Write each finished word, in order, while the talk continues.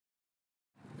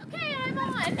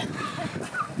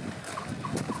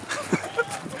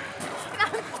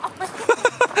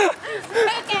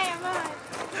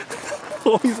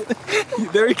Oh,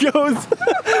 there he goes. Oh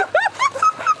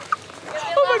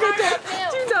my God,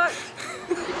 do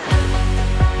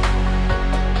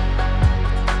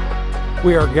not.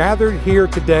 We are gathered here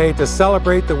today to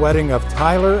celebrate the wedding of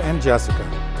Tyler and Jessica.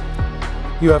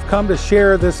 You have come to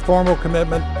share this formal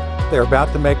commitment they're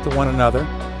about to make to one another,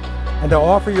 and to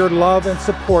offer your love and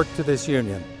support to this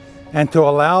union, and to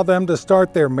allow them to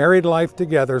start their married life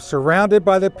together, surrounded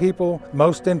by the people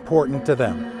most important to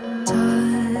them.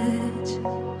 Touch,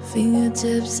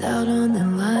 fingertips out on the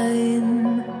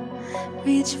line,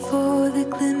 reach for the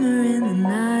glimmer in the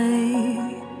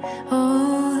night,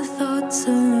 all the thoughts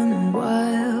are running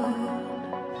wild.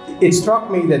 It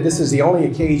struck me that this is the only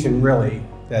occasion really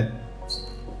that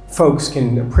folks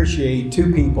can appreciate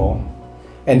two people,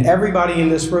 and everybody in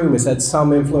this room has had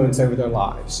some influence over their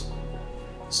lives.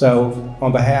 So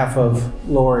on behalf of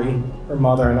Lori, her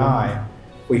mother, and I,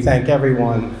 we thank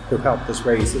everyone who helped us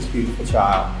raise this beautiful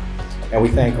child. And we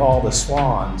thank all the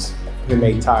swans who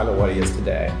made Tyler what he is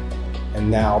today. And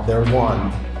now they're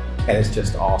one, and it's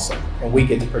just awesome. And we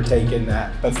get to partake in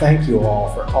that. But thank you all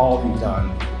for all you've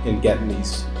done in getting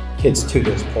these kids to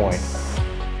this point.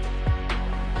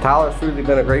 Tyler's truly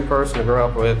been a great person to grow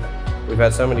up with. We've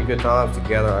had so many good times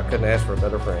together, I couldn't ask for a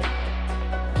better friend.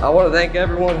 I want to thank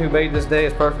everyone who made this day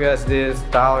as perfect as it is.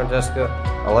 Tyler and Jessica,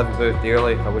 I love you both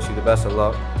dearly. I wish you the best of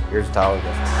luck. Here's Tyler and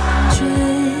Jessica.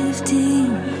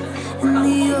 Drifting in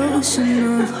the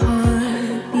ocean of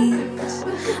heartbeats,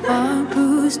 our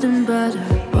bruised and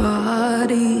battered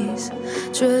bodies,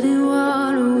 treading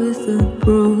water with the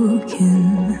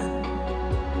broken.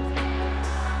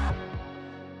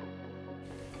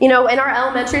 You know, in our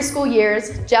elementary school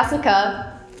years,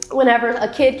 Jessica, whenever a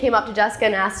kid came up to Jessica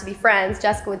and asked to be friends,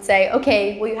 Jessica would say,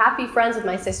 okay, well, you have to be friends with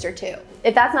my sister too.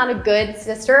 If that's not a good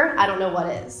sister, I don't know what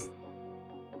is.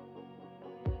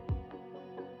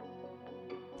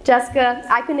 Jessica,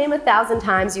 I could name 1,000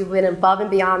 times you've been above and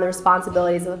beyond the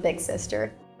responsibilities of a big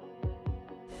sister.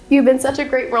 You've been such a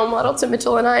great role model to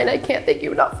Mitchell and I can't thank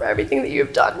you enough for everything that you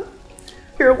have done.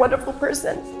 You're a wonderful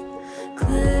person.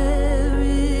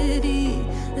 Clarity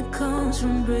that comes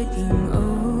from breaking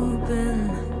open,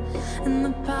 and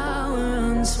the power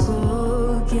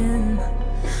unspoken,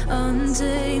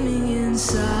 untaming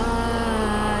inside.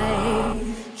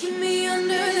 Keep me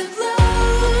under the glow.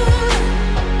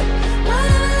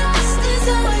 What I lost is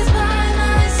always by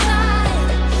my side.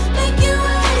 Make you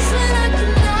ways when I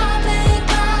cannot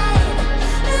make right.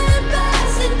 In the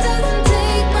past it doesn't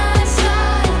take my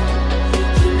side.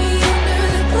 Keep me under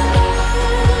the glow.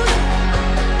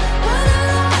 What I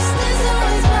lost is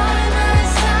always by my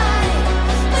side.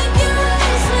 Make you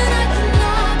ways when I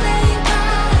cannot make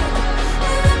right.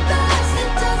 In the past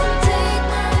it doesn't take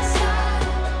my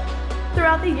side.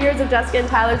 Throughout the years of Jessica and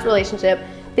Tyler's relationship,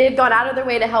 they've gone out of their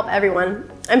way to help everyone.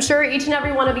 I'm sure each and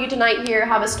every one of you tonight here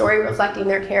have a story reflecting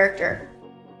their character.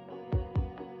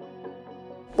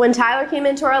 When Tyler came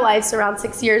into our lives around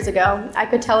 6 years ago, I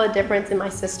could tell a difference in my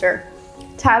sister.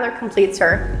 Tyler completes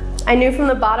her. I knew from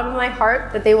the bottom of my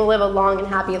heart that they will live a long and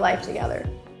happy life together.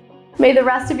 May the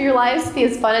rest of your lives be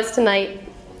as fun as tonight.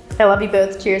 I love you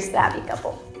both. Cheers to the happy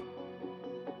couple.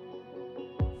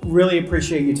 Really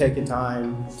appreciate you taking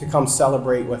time to come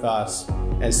celebrate with us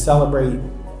and celebrate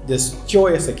this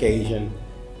joyous occasion.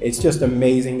 It's just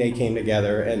amazing they came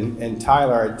together. And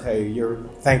Tyler, I tell you,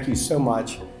 thank you so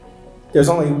much. There's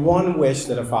only one wish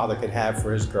that a father could have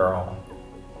for his girl,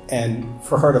 and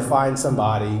for her to find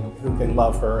somebody who can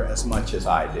love her as much as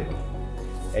I do.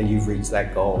 And you've reached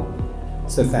that goal.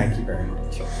 So thank you very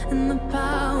much. And the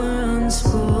power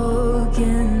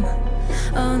unspoken,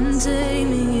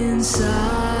 untaming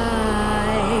inside.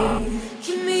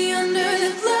 Keep me under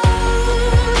the glow.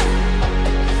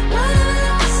 What I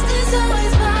lost is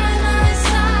always by my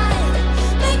side.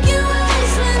 Make you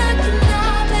ways when I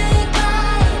cannot make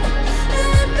right. In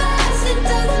the past it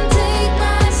doesn't take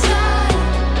my side.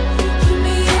 Keep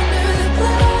me under the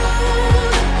glow.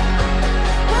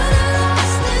 What I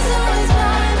lost is always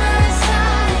by my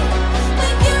side.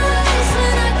 Make you ways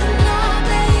when I cannot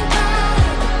make right.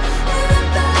 In the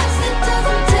past it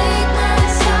doesn't take my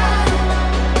side.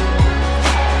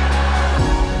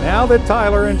 Now that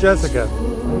Tyler and Jessica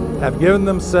have given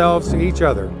themselves to each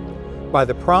other by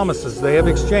the promises they have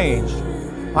exchanged,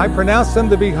 I pronounce them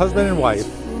to be husband and wife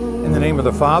in the name of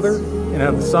the Father, and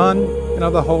of the Son, and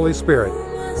of the Holy Spirit.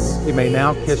 You may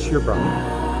now kiss your bride.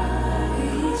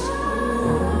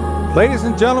 Ladies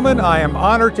and gentlemen, I am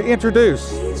honored to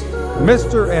introduce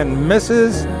Mr. and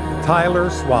Mrs. Tyler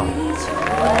Swan.